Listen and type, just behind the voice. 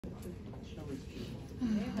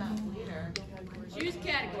Name that leader. Choose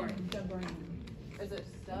category. Is it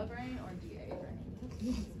the brain or DA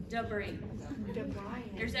brain? Da brain.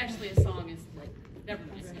 There's actually a song. It's like, never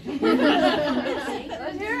mind.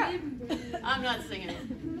 Let's hear it. I'm not singing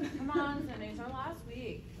it. Come on, Cindy. It's our last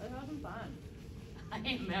week. Let's have some fun. I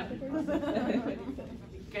ain't mad.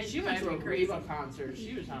 Guys, She went to a Reba concert.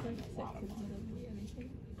 She was having a lot of fun.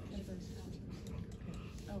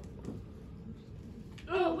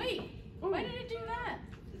 Oh, wait. Why did it do that?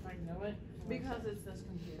 If I know it. Because it's this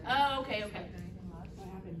computer. Oh, okay, okay.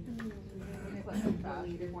 What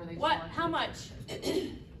happened? What? How much?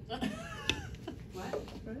 What?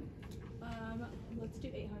 Let's do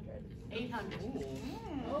 800. 800.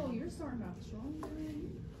 Oh, you're starting out strong.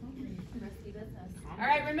 Risky business. All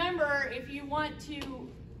right, remember, if you want to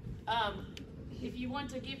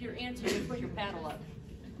give your answer, you put your paddle up.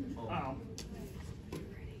 Oh.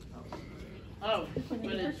 Oh, but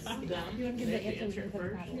it's down. You want to give the answer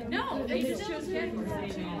first? No, they just chose category.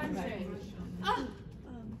 Oh,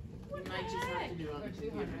 You might just have to do it on the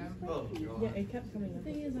computer. Oh, Yeah, it kept coming up.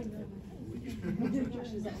 Thing is, I know.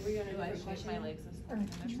 Do I shake my legs this time?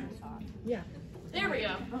 Yeah. there we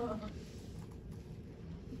go.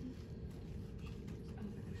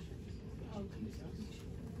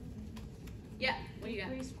 Yeah, what do you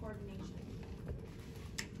got? Increased coordination.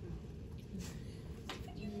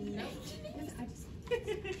 Nope.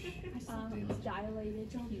 Dilated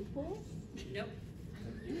pupils. Nope.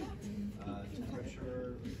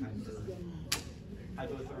 Temperature,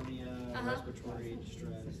 hypothermia, respiratory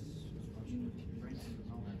distress,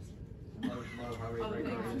 low heart rate,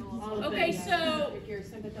 Okay, so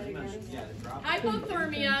yeah, the drop.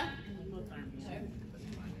 hypothermia,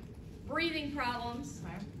 breathing problems,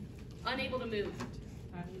 unable to move.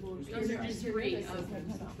 Those are just 3 of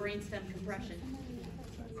brainstem compression.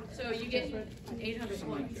 So you get 800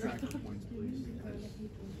 points.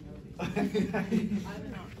 I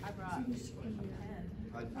brought 10.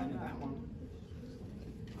 I knew that one.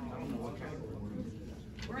 I don't know what category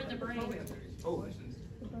We're in the brain. Oh.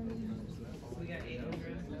 We got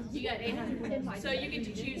 800. You got 800. So you get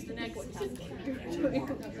to choose the next one.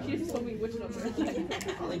 She just told me which number.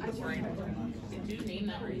 I like the brain. Did you name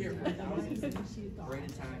that right here? Brain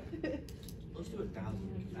attack. Let's do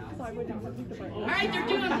 1,000. All right, they're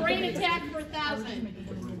doing brain attack for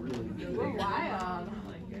 1,000. We're wild.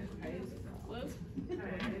 Whoops.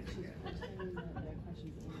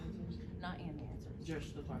 Not and answers.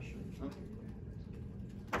 Just the question.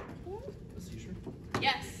 A seizure?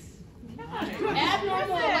 Yes.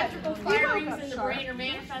 Abnormal electrical firings in the brain are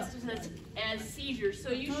manifested as seizures. So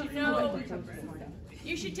you should know.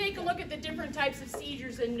 You should take a look at the different types of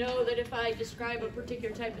seizures and know that if I describe a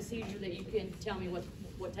particular type of seizure, that you can tell me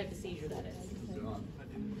what type of seizure that is.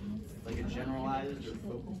 Like a generalized or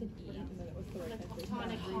focal?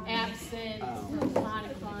 Absent,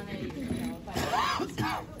 tonic, clonic.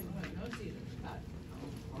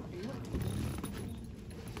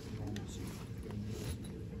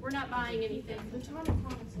 We're not buying anything.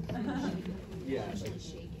 Yeah.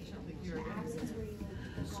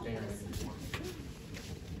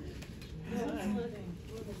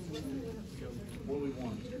 What do we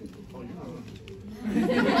want?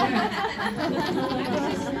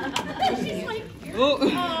 She's like,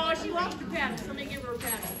 oh, she lost her paddle. Somebody give her a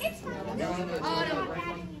paddle. It's fine. Oh, no.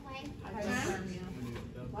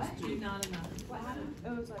 What? Not enough. What happened? It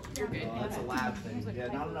was like, You're good. That's a lab thing. Yeah,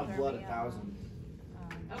 not enough blood, 1,000.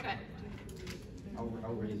 Okay. I'll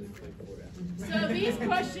raise it quick for you. So these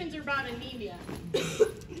questions are about anemia.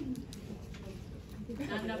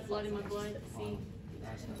 Not enough blood in my blood. See?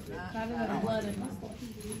 Not enough blood in my blood.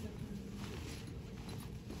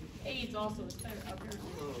 AIDS also is better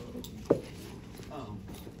apparently. Oh.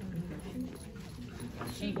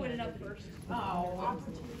 She put it up first. oh,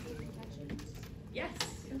 Yes.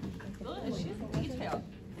 good. She's detailed.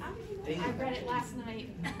 I read it last night.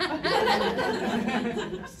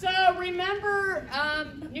 So remember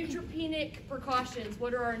neutropenic precautions.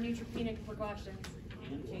 What are our neutropenic precautions?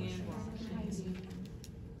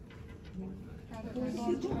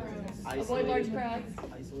 Avoid large crowds.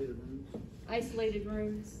 Isolated rooms. Isolated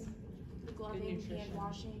rooms. Gloving, hand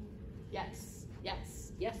washing. Yes.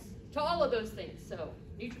 Yes. Yes. To all of those things. So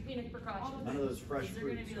neutropenic precautions. None of those fresh Is there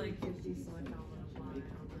going to fruits. be like 50 silicone apply?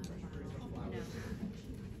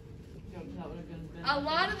 That would have been A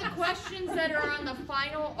lot of the questions that are on the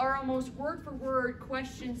final are almost word for word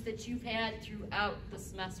questions that you've had throughout the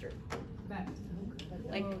semester.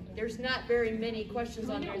 Like, there's not very many questions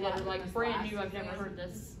on there that are like brand new. I've never heard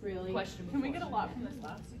this question before. Can we get a lot from this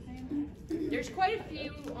last exam? There's quite a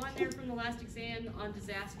few on there from the last exam on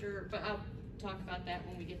disaster, but I'll talk about that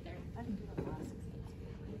when we get there. I didn't do the last exam.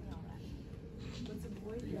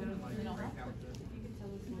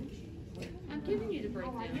 I'm giving you the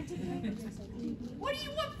breakdown. What do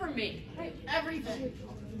you want from me? Everything.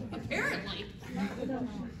 Apparently.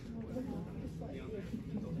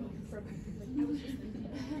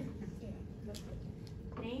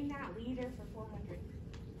 Name that leader for 400.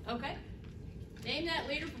 Okay. Name that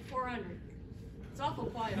leader for 400. It's awful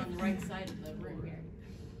quiet on the right side of the room here.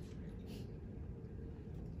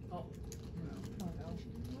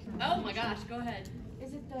 Oh my gosh, go ahead.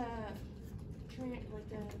 Is it the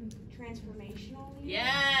transformational leader?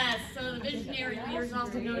 Yes, so the visionary leader is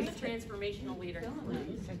also known as a transformational leader.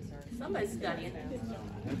 Somebody's studying.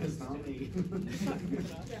 It's not me.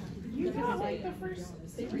 You got like the first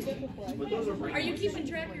But those are Are you keeping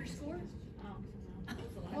track of your score?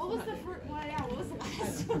 What was the first one? Yeah, what was the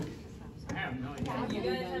last one? I have no idea. You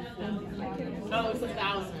guys have 1,000. Oh, it's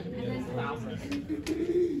 1,000. It's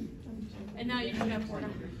 1,000. And now you should have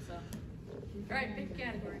 400, so. All right, pick a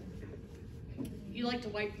category. You like to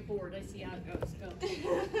wipe the board. I see how it goes. Go.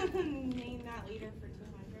 Name that leader for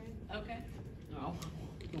 200. Okay. No,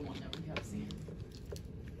 the one that we have seen.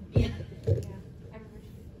 Yeah. Yeah, everybody.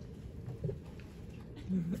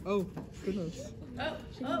 Oh, goodness. Oh,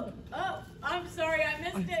 I'm sorry, I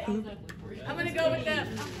missed it. I'm gonna go with the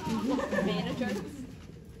Manager?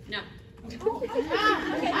 no. I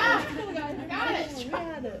got it.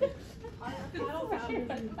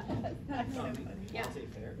 Yeah. Say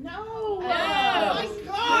fair. No. No. Oh my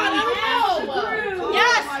God, no.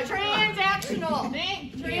 Yes, transactional.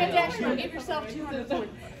 Transactional. Give yourself 200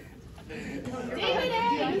 points. David A.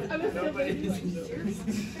 Nobody's He's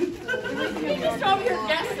just over here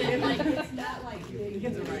guessing. Like, He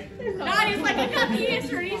gets it right. not, he's like, I got the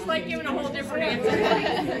answer, and he's like giving a whole different answer.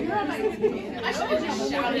 I should have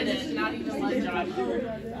just shouted it, not even let Josh.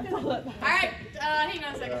 Alright, hang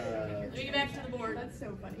on a second. Let me get back to the board. That's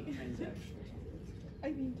so funny. I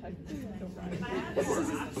mean, technically,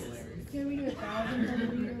 Can we do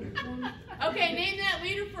 1,000? Okay, name that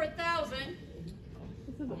leader for 1,000.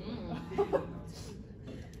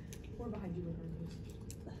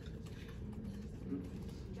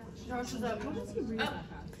 Josh is up. Oh.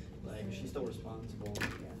 Like, she's still responsible.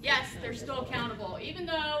 Yes, they're still accountable. Even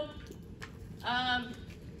though,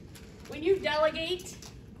 when you delegate,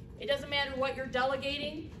 it doesn't matter what you're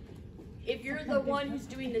delegating. If you're the one who's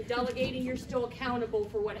doing the delegating, you're still accountable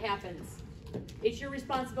for what happens. It's your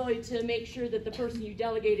responsibility to make sure that the person you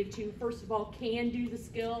delegated to, first of all, can do the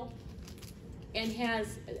skill and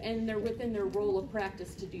they're within their role of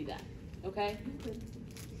practice to do that. Okay?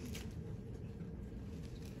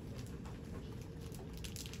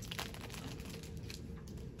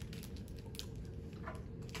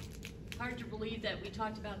 Hard to believe that we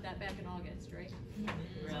talked about that back in August, right?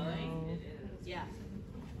 Really? Yeah.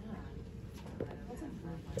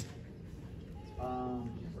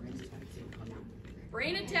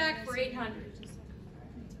 Brain attack for 800.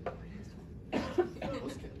 Well,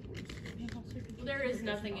 there is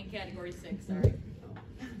nothing in category 6, sorry.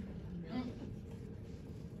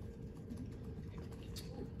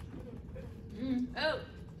 Oh,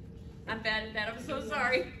 I'm bad at that. I'm so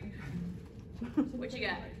sorry. What you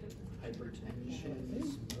got? Hypertension,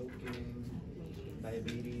 smoking,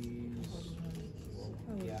 diabetes,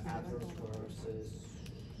 yeah, atherosclerosis.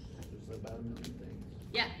 There's about a million things.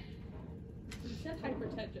 Yeah. You said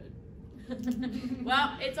hypertension.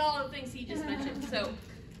 Well, it's all the things he just mentioned. So,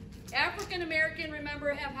 African American,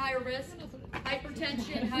 remember, have higher risk.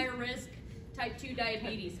 Hypertension, higher risk. Type 2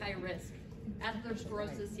 diabetes, higher risk.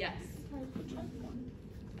 Atherosclerosis, yes.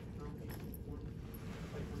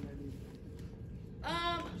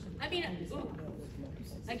 I mean, ooh,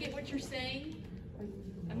 I get what you're saying.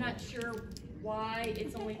 I'm not sure why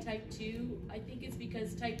it's only type 2. I think it's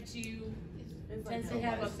because type 2 tends to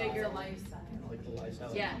have a bigger lifestyle. Like the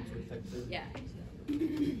lifestyle Yeah. that comes with type 2. Yeah.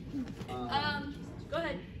 Go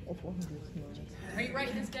ahead. Are you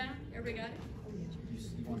writing this down? Everybody got it?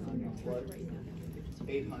 You want enough blood?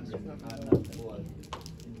 800, not enough blood.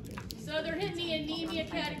 So they're hitting the anemia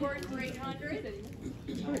category for 800.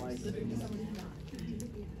 Not like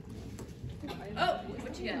Oh,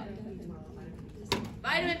 what you got?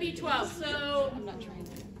 Vitamin B12. So, I'm not trying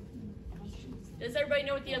to. Does everybody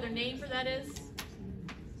know what the other name for that is?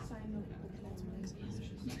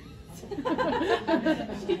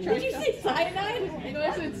 Did you say cyanide? No, I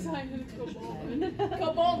said Simon Cobalman.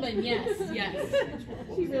 Cobalamin, yes, yes.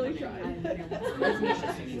 She really tried.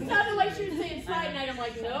 It sounded like she was saying cyanide. I'm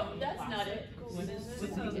like, nope, that's not it.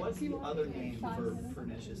 What's the other name for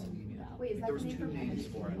pernicious anemia? Wait, is that There was the name two for names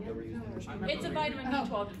for it. They were using interchangeable. It's a vitamin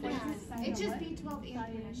B12 deficiency. It's just B12 and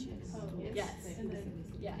pernicious. Yes.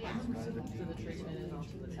 Yeah. So the treatment is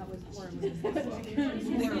also the.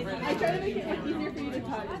 I try to make it like easier for you to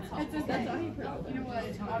talk. It's just that's how you pronounce it. You know what?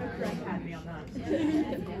 Autocorrect had me on that.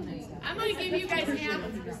 I'm going to give you guys half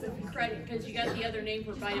credit because you got the other name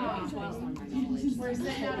for vitamin B12. We're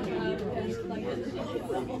sitting out of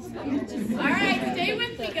All right, stay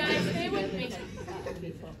with me, guys. Stay with me.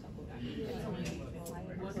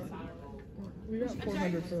 We got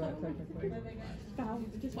 400 for that technically.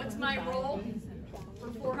 What's my role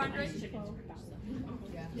for 400?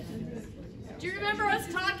 Do you remember us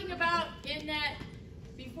talking about in that,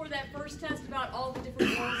 before that first test, about all the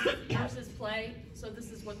different roles nurses play? So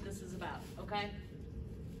this is what this is about, okay?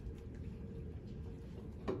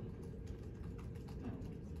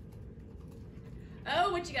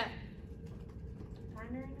 Oh, what you got?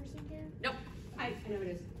 primary nursing care. Nope. I know what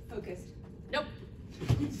it is. Focused. Nope.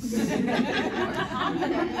 At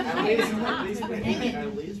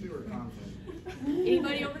least we were confident.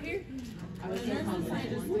 Anybody over here? I was so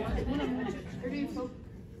confident.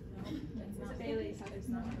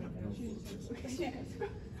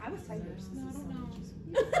 I was typers. No, I don't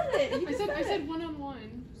know. I said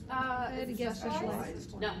one-on-one.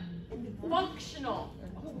 Specialized. No. Functional.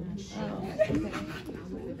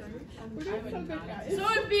 We're doing so good, guys.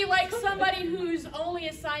 So it'd be like somebody whose only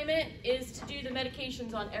assignment is to do the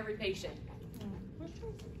medications on every patient,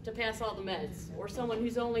 to pass all the meds, or someone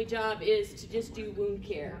whose only job is to just do wound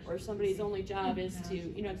care, or somebody's only job is to,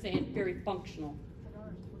 you know what I'm saying, very functional.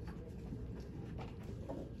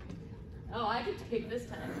 Oh, I get to pick this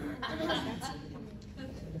time.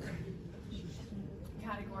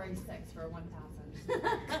 Category 6 for 1,000.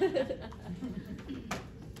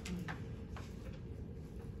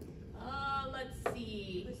 Let's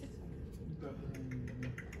see.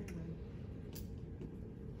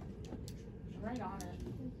 Right on it.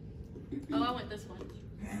 Oh, I want this one.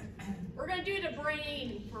 We're gonna do the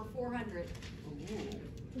brain for 400.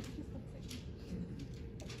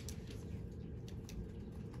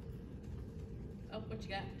 Oh, what you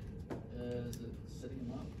got? Is it sitting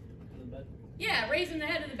him up in the bed? Yeah, raising the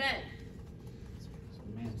head of the bed.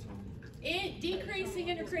 Man, so Decreasing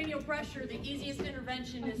intracranial pressure, the easiest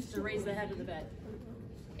intervention is to raise the head of the bed.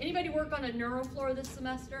 Anybody work on a neurofloor this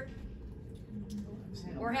semester?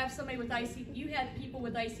 Or have somebody with ICP? You had people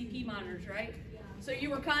with ICP monitors, right? So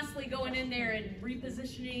you were constantly going in there and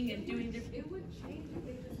repositioning and doing different. It would change if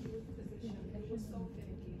they just moved the position. It was so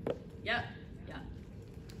finicky. Yeah, yeah.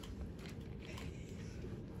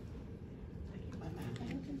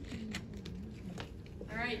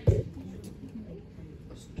 All right.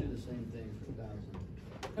 let's do the same thing for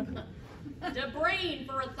 1,000. The brain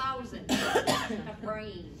for 1,000. The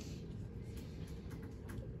brain.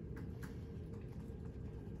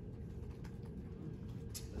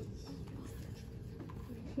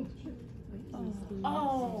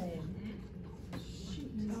 Oh.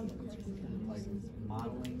 Like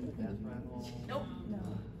modeling death rattle. Nope.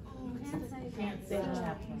 Can't say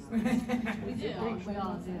that. We do.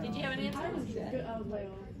 Did you have an answer? Is it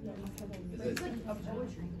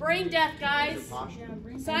Brain death, guys. posture?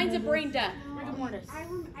 Signs of brain death. Rigor mortis.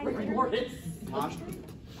 Rigor mortis. Posture?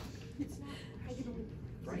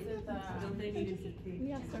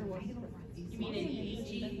 We asked our one. You mean an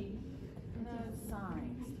EEG?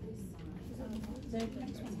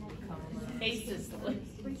 Basis.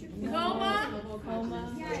 Coma.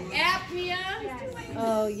 Apnea.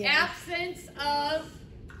 Oh yeah. Absence of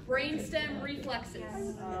brainstem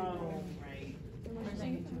reflexes.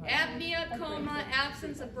 Apnea, coma,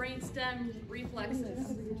 absence of brainstem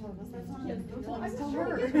reflexes.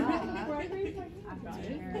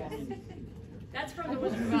 That's from the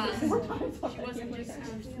Wizard of Oz. She wasn't just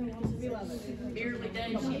merely dead,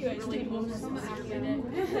 she was really almost merely dead.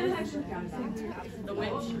 The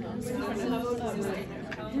witch.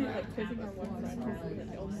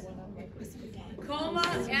 Coma,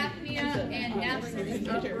 apnea, and absence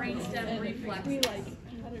of brainstem reflexes.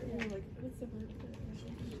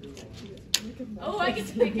 Oh, I get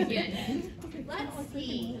to pick again. Let's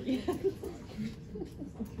see.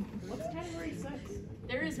 What's category 6?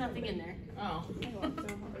 There is nothing in there. Oh.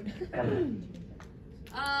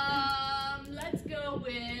 Let's go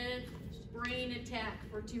with brain attack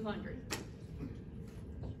for 200.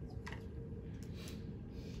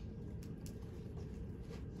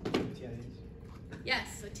 TIAs?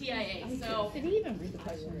 Yes, a TIA. So Did he even read the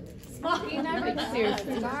question? small. You never played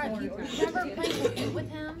with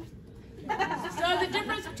him? So the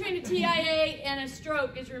difference between a TIA and a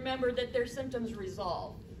stroke is, remember, that their symptoms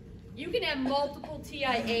resolve. You can have multiple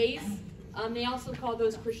TIAs They also call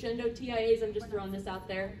those crescendo TIAs. I'm just throwing this out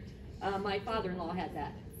there. My father-in-law had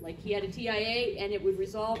that. Like, he had a TIA, and it would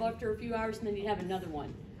resolve after a few hours, and then he'd have another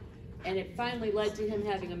one. And it finally led to him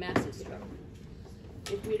having a massive stroke.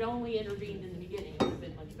 If we'd only intervened in the beginning, it would have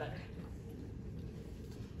been much better.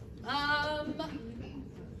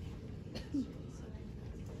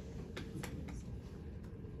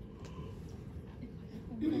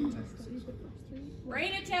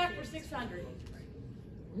 Brain attack for 600.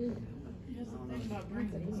 The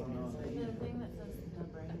thing that says the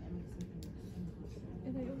brain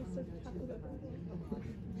And I almost said half of it.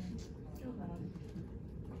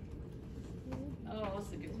 Oh,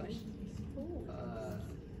 that's a good question.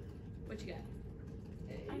 What you got?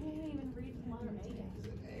 I didn't even read the letter A. Is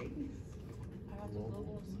it A? I got the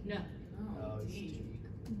global. No. Oh, it's G.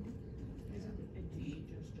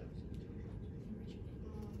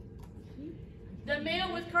 The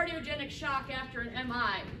male with cardiogenic shock after an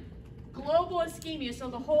MI. Global ischemia, so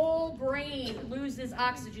the whole brain loses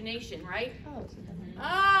oxygenation, right?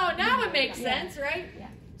 Oh, now it makes sense, right? Yeah.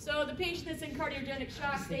 So the patient that's in cardiogenic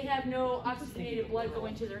shock, they have no oxygenated blood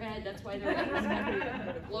going to their head. That's why they're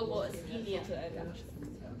in global ischemia.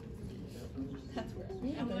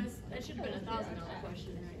 That should have been a $1,000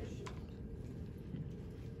 question,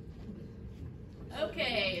 right?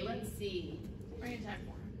 Okay, let's see. Brain attack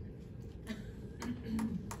more.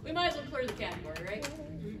 We might as well clear the category, right?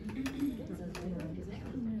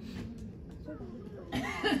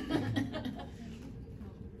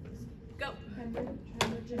 Go.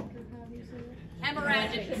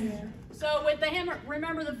 Hemorrhagic. So with the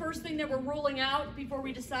remember the first thing that we're ruling out before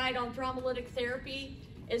we decide on thrombolytic therapy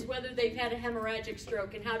is whether they've had a hemorrhagic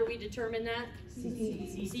stroke. And how do we determine that?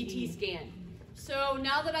 CT scan. So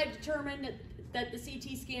now that I've determined that the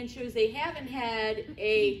CT scan shows they haven't had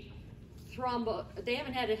a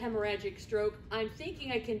hemorrhagic stroke, I'm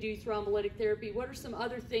thinking I can do thrombolytic therapy. What are some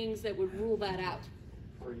other things that would rule that out?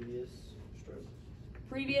 Previous stroke.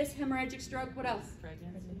 Previous hemorrhagic stroke, what else?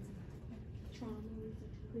 Trauma.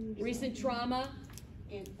 Recent trauma.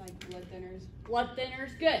 And like blood thinners. Blood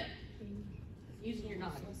thinners, good. Using your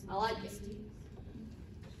noggin, I like it.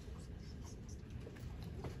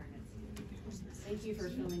 Thank you for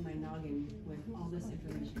filling my noggin with all this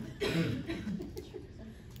information.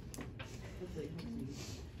 Hopefully it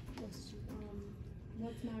helps me.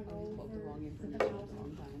 What's my I role put the wrong for information the at the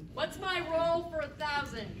wrong time. What's my roll for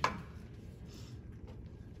 1,000?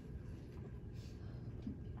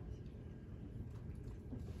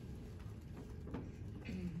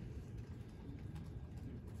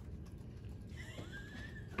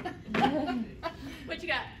 What you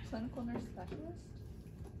got? Clinical nurse specialist?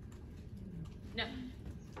 No.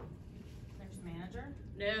 Nurse manager.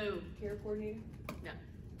 No. Care coordinator? No.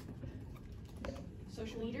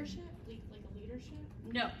 Social Leadership? Like a leadership?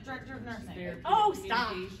 No. Director of nursing. Oh,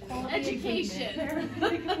 stop. Education.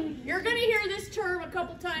 You're going to hear this term a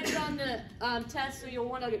couple times on the test, so you'll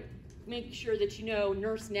want to make sure that you know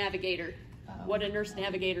nurse navigator, what a nurse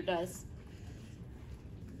navigator does.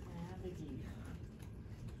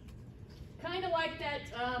 Kind of like that,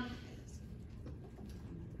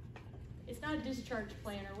 it's not a discharge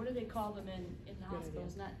planner. What do they call them in the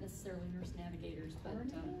hospitals? Not necessarily nurse navigators, but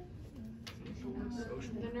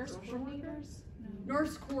The nurse coordinators?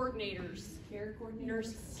 nurse coordinators. Care coordinator?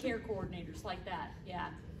 Nurse care coordinators, like that, yeah.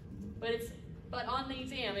 But on the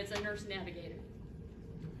exam, it's a nurse navigator.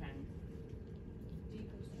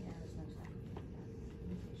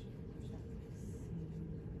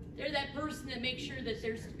 They're that person that makes sure that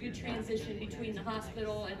there's good transition between the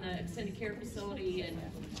hospital and the extended care facility and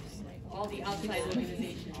all the outside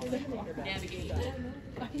organizations. Navigate.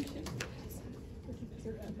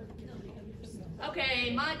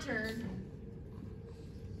 Okay, my turn.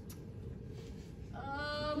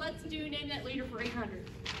 Let's do name that leader for 800.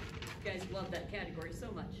 You guys love that category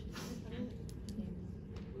so much.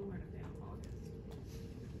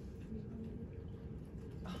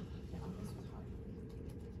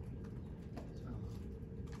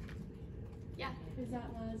 Yeah. Is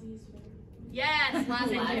that Lazzie's fair? Yes,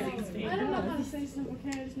 laissez-faire. I don't know how to say something.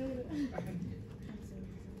 Okay, I just know that.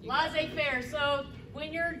 Laissez-faire. So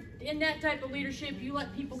when you're in that type of leadership, you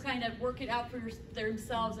let people kind of work it out for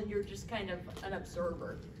themselves, and you're just kind of an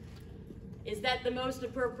observer. Is that the most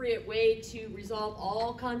appropriate way to resolve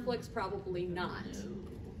all conflicts? Probably not.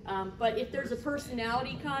 But if there's a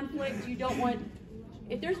personality conflict, you don't want.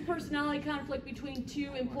 If there's a personality conflict between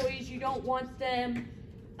two employees, you don't want them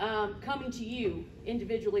coming to you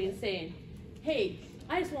individually and saying, "Hey,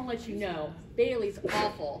 I just want to let you know Bailey's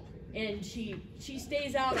awful, and she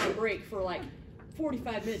stays out on break for like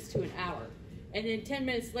 45 minutes to an hour, and then 10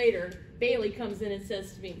 minutes later, Bailey comes in and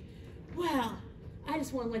says to me, well, I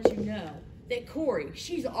just want to let you know that Corey,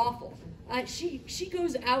 she's awful. She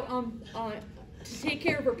goes out to take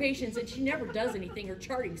care of her patients and she never does anything. Her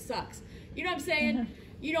charting sucks. You know what I'm saying?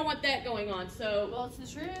 You don't want that going on. So Well, it's the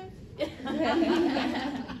truth.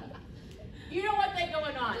 you don't want that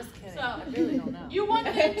going on. Just kidding. So I really don't know. you want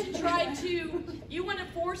them to you want to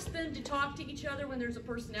force them to talk to each other when there's a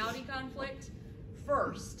personality conflict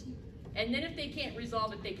first. And then if they can't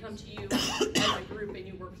resolve it, they come to you as a group and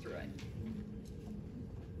you work through it.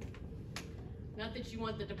 Not that you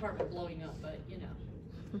want the department blowing up, but you know.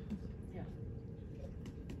 Yeah.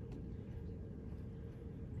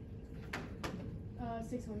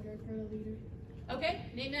 600 for the leader. Okay,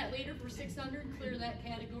 name that leader for 600, clear that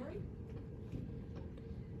category.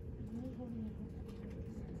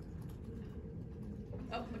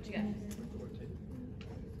 Oh, what you got?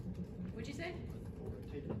 What'd you say?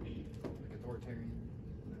 Authoritarian.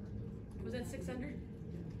 Was that 600?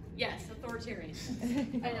 Yes, authoritarian.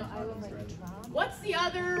 I know, I love Trump. What's the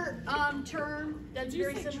other term that's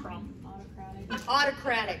very similar? Trump.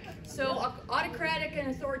 Autocratic. So autocratic and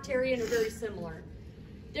authoritarian are very similar.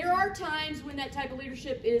 There are times when that type of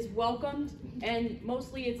leadership is welcomed, and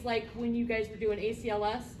mostly it's like when you guys were doing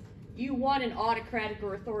ACLS, you want an autocratic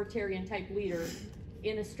or authoritarian type leader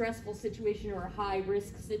in a stressful situation or a high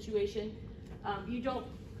risk situation. You don't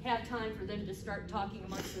have time for them to start talking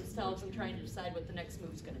amongst themselves and trying to decide what the next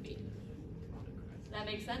move's going to be. Does that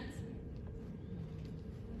make sense?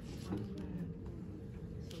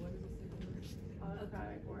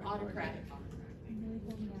 Autocratic.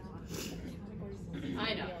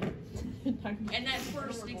 I know. And that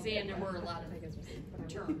first exam, there were a lot of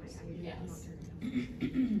terms. Yes. You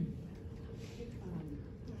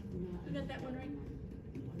got that one right?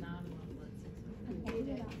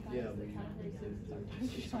 Yeah.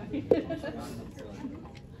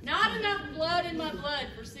 Not enough blood in my blood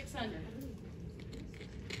for 600.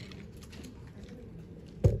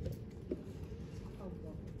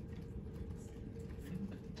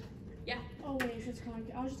 Yeah. Oh wait, if it's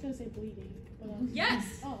chronic, I was just gonna say bleeding. But,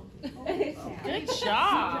 Yes. Oh. Good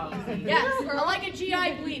job. Yes. Like a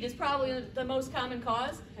GI bleed is probably the most common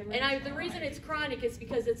cause. And the reason it's chronic is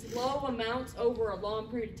because it's low amounts over a long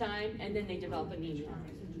period of time, and then they develop anemia.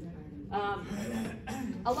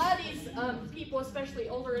 A lot of these people, especially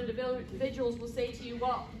older individuals, will say to you,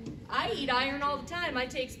 well, I eat iron all the time. I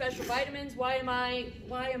take special vitamins. Why am I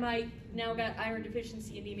now got iron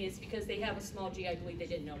deficiency anemia? It's because they have a small GI bleed they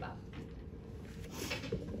didn't know about.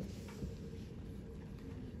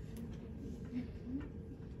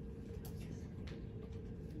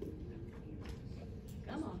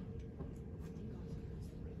 Come on.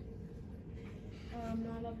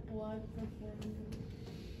 Not enough blood for 400.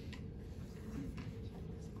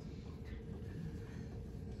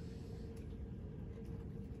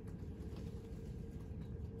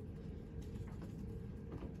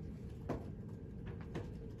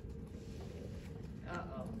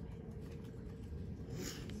 Uh-oh.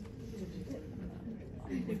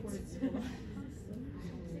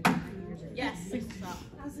 Yes. I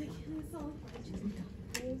was like, it's all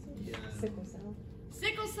Sickle cell.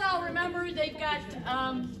 Sickle cell, remember they've got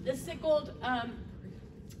the sickled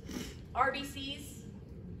RBCs,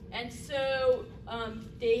 and so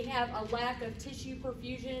they have a lack of tissue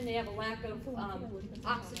perfusion, they have a lack of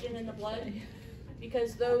oxygen in the blood,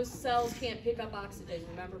 because those cells can't pick up oxygen,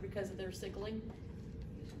 remember, because of their sickling.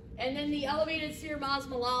 And then the elevated serum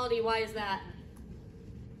osmolality, why is that?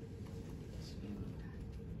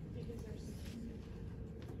 Because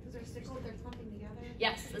they're sickled, they're clumping together.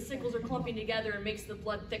 Yes, the sickles are clumping together and makes the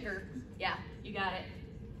blood thicker. Yeah, you got it.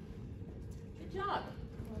 Good job.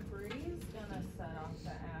 Well, Bree's gonna set off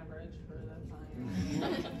the average for the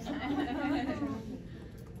science.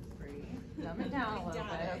 Bree, dumb it down a little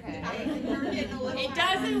bit, okay? It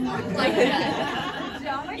doesn't work like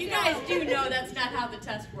that. You guys do know that's not how the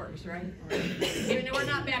test works, right? Even though we're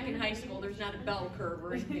not back in high school, there's not a bell curve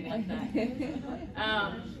or anything like that.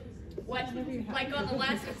 Like on the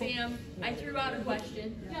last exam, I threw out a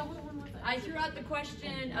question. I threw out the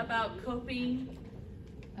question about coping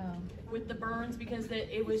with the burns because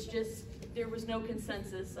it was just, there was no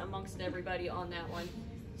consensus amongst everybody on that one.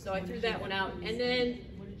 So I threw that one out. And then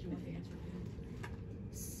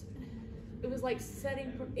it was like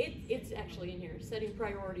setting, it's actually in here, setting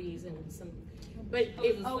priorities and some, but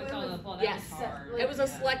it was, yes, it was a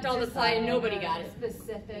select all apply and nobody got it.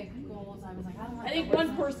 Specific goals. I was like, I don't like I think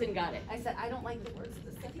one person got it. I said, I don't like the word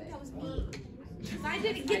specific. I think that was me. Because I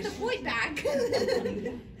didn't get the point back.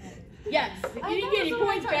 Yes, if you didn't get any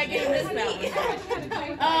points back, you missed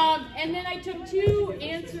that one. And then I took 2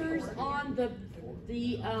 answers on the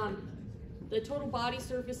the total body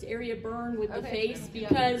surface area burn with the face,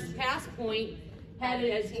 because Past Point had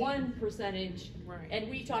it as 1%, and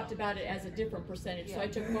we talked about it as a different percentage, so I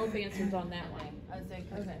took both answers on that one.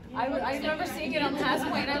 I remember seeing it on Past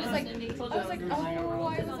Point, and I was like,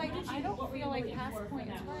 I don't feel like Past Point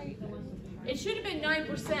is right. It should have been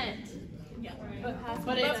 9%,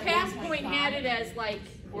 But Past Point had it as like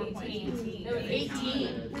 18. It was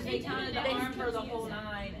 18. They counted the arm for the whole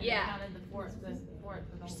 9, and Yeah. they counted the fourth for the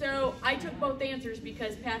whole. So I took both answers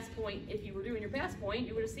because Past Point, if you were doing your Past Point,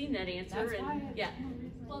 you would have seen that answer. And yeah.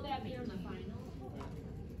 Will that be on the final?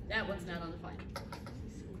 That one's not on the final.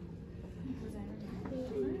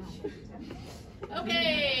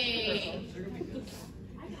 Okay.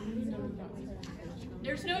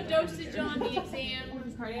 There's no dosage on the exam.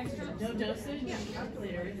 Cardiac strip? No dosage? Yeah.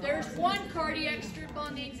 There's one cardiac strip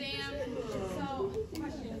on the exam. So,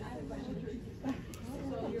 question, I have a question.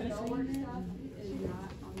 So your bell work stuff is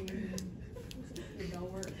not on your bell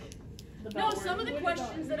work? No, some of the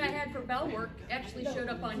questions that I had for bell work actually showed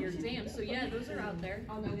up on your exam. So yeah, those are out there.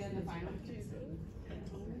 On the final?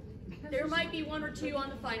 There might be 1 or 2 on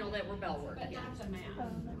the final that were bell work. But Yeah. not the math.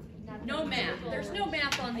 No math. There's no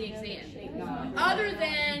math on the exam, other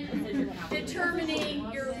than determining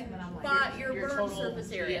your burn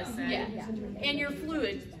surface area, yeah, and your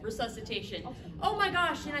fluid resuscitation. Oh my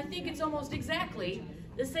gosh! And I think it's almost exactly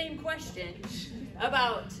the same question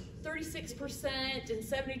about 36% and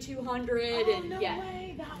 7,200 and yeah.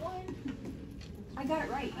 Way, that one? I got it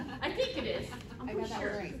right. I think it is. I got that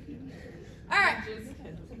one right. All right.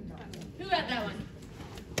 Who got that one?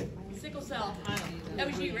 Sickle cell. That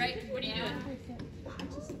was you, right? What are you doing?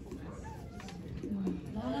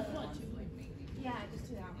 Yeah, just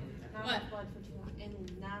do that one. Not What? enough blood for too long. And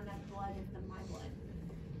not enough blood in the my blood.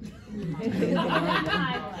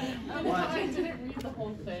 I didn't read the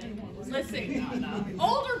whole thing. Listen,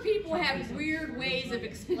 older people have weird ways of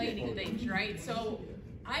explaining things, right? So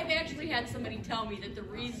I've actually had somebody tell me that the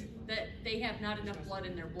reason that they have not enough blood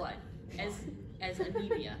in their blood as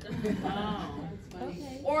anemia. Oh.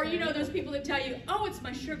 Or you know those people that tell you, oh, it's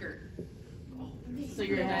my sugar. So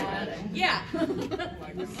you're a diabetic? Yeah.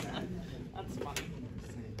 That's funny.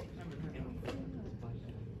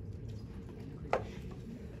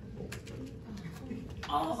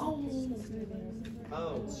 Oh.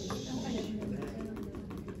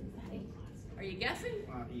 Are you guessing?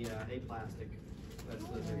 Yeah, aplastic. That's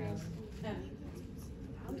the guess.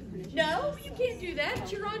 No, you can't do that.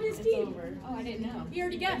 You're on his team. Oh, I didn't know. You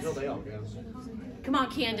already guessed. No, they all guess. Come on,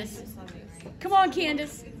 Candace. Come on,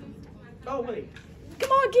 Candace. Oh, wait.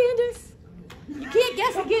 Come on, Candace. You can't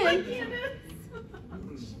guess again.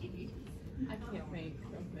 I can't make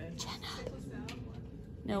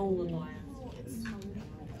No.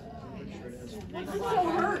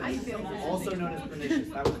 Also known as pernicious.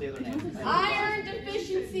 That was the other name. Iron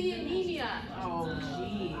deficiency anemia. Oh,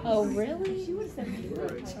 geez. Oh, really? She would have said me.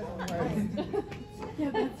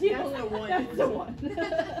 That's the one.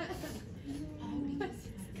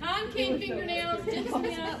 Concave fingernails,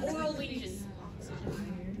 dyspnea, oral lesions.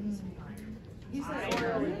 You said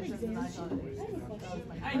oral lesions.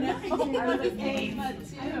 I know. I was like, hey, but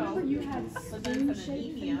I remember you had But then it's an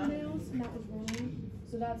spoon-shaped anemia. fingernails, and that was wrong.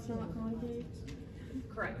 So that's not concave.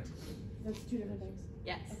 Correct. That's two different things.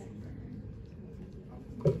 Yes.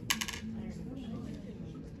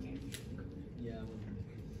 Yeah.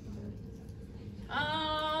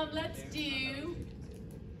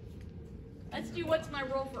 Let's do what's my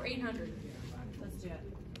roll for 800? Let's do it.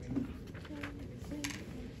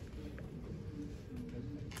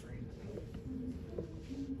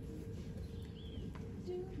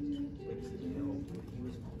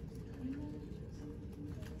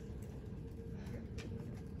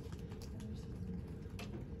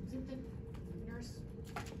 Is it the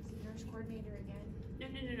nurse coordinator again?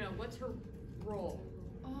 No. What's her role?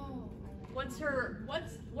 Oh.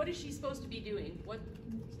 What is she supposed to be doing?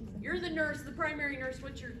 You're the nurse, the primary nurse.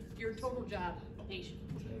 What's your total job? Patient.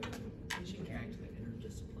 She can act as an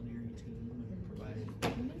interdisciplinary team and provide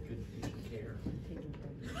good patient care.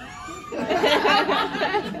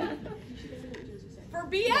 For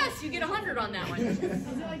BS, you get 100 on that one. Is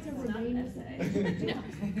it like to remain the No.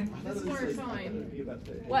 That's more fine.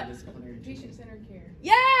 What? patient-centered care?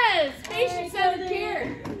 Yes! Patient-centered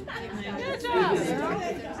care. Good job.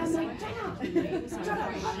 I'm like, shut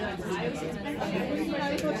up.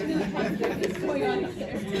 What's going on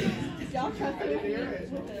here? Y'all trust me?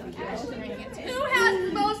 Who has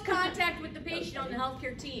the most contact with the patient on the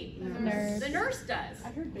healthcare team? Nurse. The nurse does. I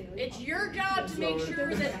heard Bailey. It's your job to make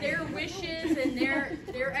sure that their wishes and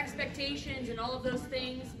their expectations and all of those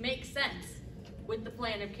things make sense with the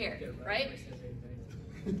plan of care, right?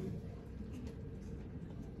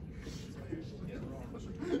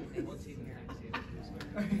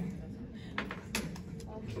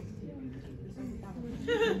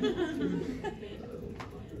 We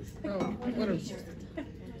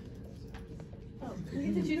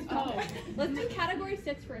get to choose. Oh, let's do category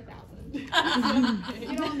 6 for 1,000.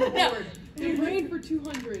 Get on the board. The brain for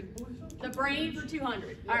 200. The brain for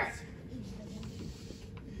 200. All right.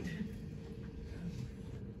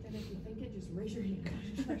 And if you think it, just raise your hand.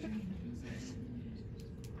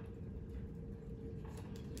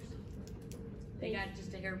 They got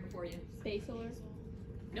just a hair before you. Space alert.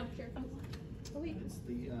 Nope. Sure. Oh wait. It's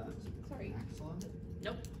the, Sorry. axon?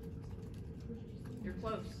 Nope. You're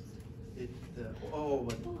close. Oh,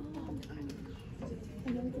 but.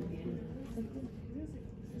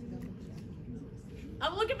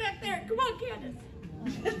 I'm looking back there. Come on, Candace.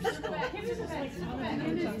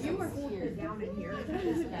 You were here down in here.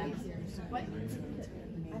 What?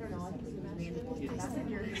 I don't know.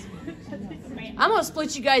 I'm gonna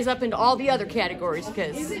split you guys up into all the other categories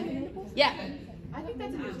because, yeah. I think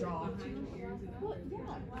that's a good draw.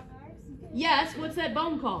 Yes. What's that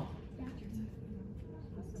bone called?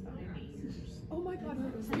 Oh my God,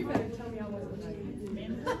 you better tell me I wasn't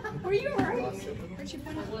right. Were you alright?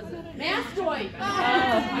 Mastoid. I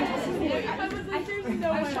was like, there's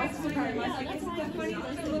no way. I was surprised. Like, this is so funny.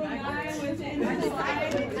 There's a little guy with it.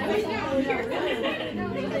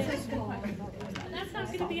 That's not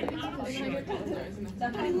gonna be an option.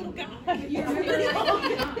 That funny little guy.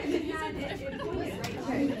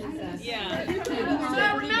 Yeah. So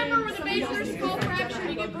remember, with a basilar skull fracture,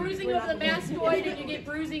 you get bruising over the mastoid and you get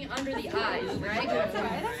bruising under the eyes, right?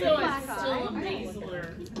 So it's still a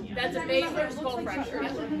basilar. That's a basilar skull fracture.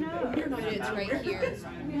 It's right here.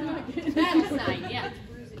 That side, yeah.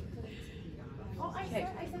 Oh, I said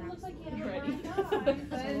it looks like you have a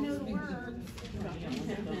but I didn't know the word.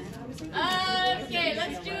 Okay,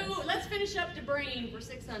 let's finish up the brain for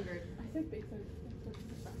 600. I said basic.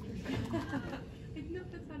 No,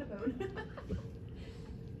 that's not a bone.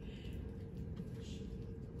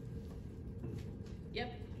 Yep.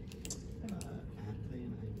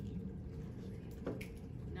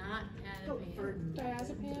 Not Ativan.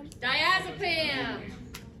 Diazepam. Diazepam,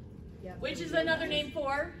 Yep. which is another name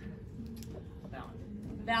for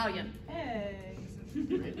Valium. Eggs.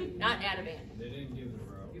 Not Ativan. They didn't give the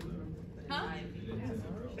route. Huh?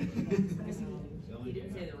 He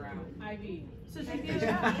didn't say the route. IV. So she gave it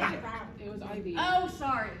out. It was IV. Oh,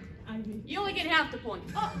 sorry. IV. You only get half the point.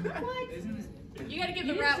 Oh, what? You gotta give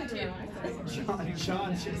the route too.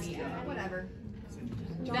 John just. Whatever.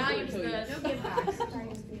 Valium's the. No give backs.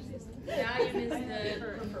 Valium is the.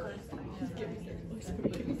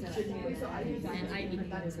 And IV.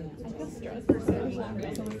 I feel stressed for so long.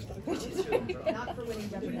 Not for winning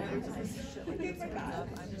Jeopardy. I'm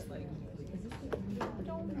just like,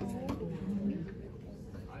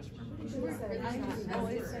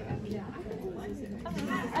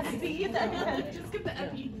 Just give the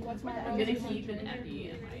epi. what's my I'm gonna keep an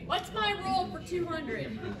epi. What's my roll for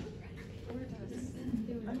 200?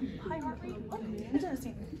 High heart rate.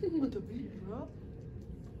 Interesting.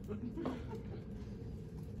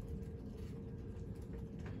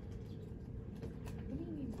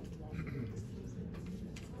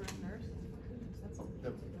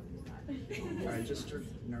 All right, just your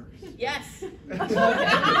nurse. Yes. I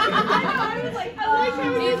was like,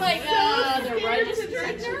 He's like, the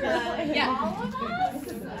registered nurse. Yeah. all of us?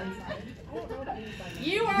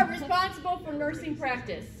 You are responsible for nursing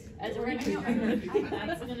practice as a registered nurse.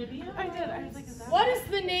 That's gonna be. I did. I was like, is that? What is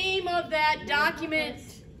the name of that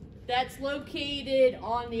document that's located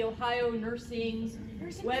on the Ohio Nursing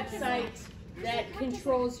website that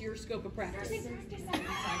controls your scope of practice?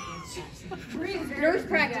 Nurse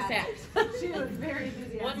Practice Act. She was very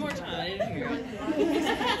enthusiastic. One more time.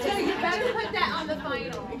 So you better put that on the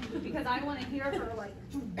final because I want to hear her like.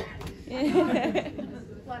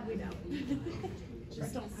 Glad we know.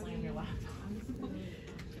 Just don't slam your laptop.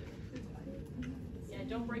 Yeah,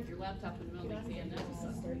 don't break your laptop in the middle of the exam.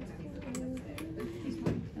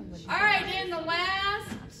 All right, and the last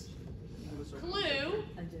clue.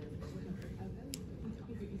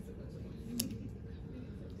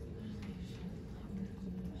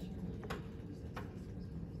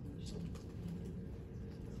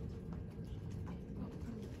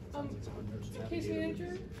 case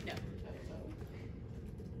manager? No,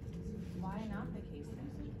 Why not the case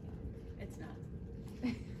manager? it's not.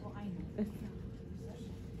 Well, I know.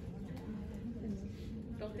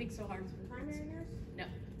 Don't think so hard. Primary nurse? No.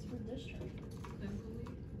 It's for discharge.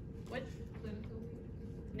 What?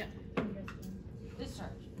 No. Discharge.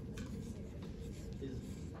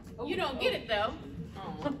 You don't get it though.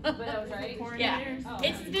 Oh, but I was right. Yeah. Oh.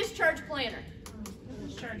 It's the discharge planner.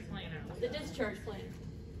 Discharge planner. The discharge planner.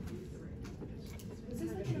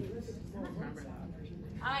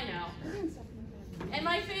 I know. And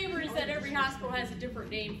my favorite is that every hospital has a different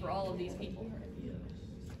name for all of these people.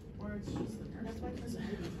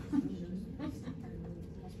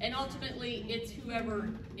 And ultimately, it's whoever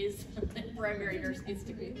is the primary nurse gets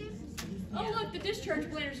to be. Oh, look, the discharge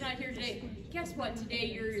planner's not here today. Guess what? Today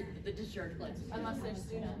you're the discharge planner. Unless they're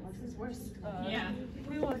students. Yeah.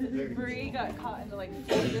 Bree got caught into like.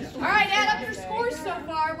 All right, add up your scores so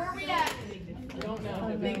far. Where are we at? I don't know.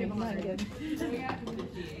 Not good.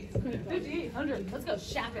 5,800. Let's go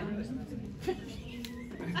shopping.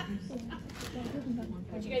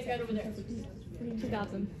 What you guys got over there?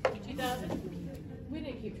 2,000. 2,000? We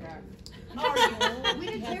didn't keep track. We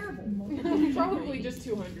did terrible. Probably just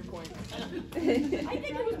 200 points. I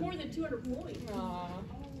think it was more than 200 points.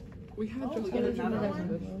 We had just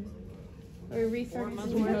Or restart.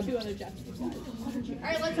 We had 200 Jets. All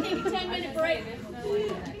right, let's take a 10-minute break.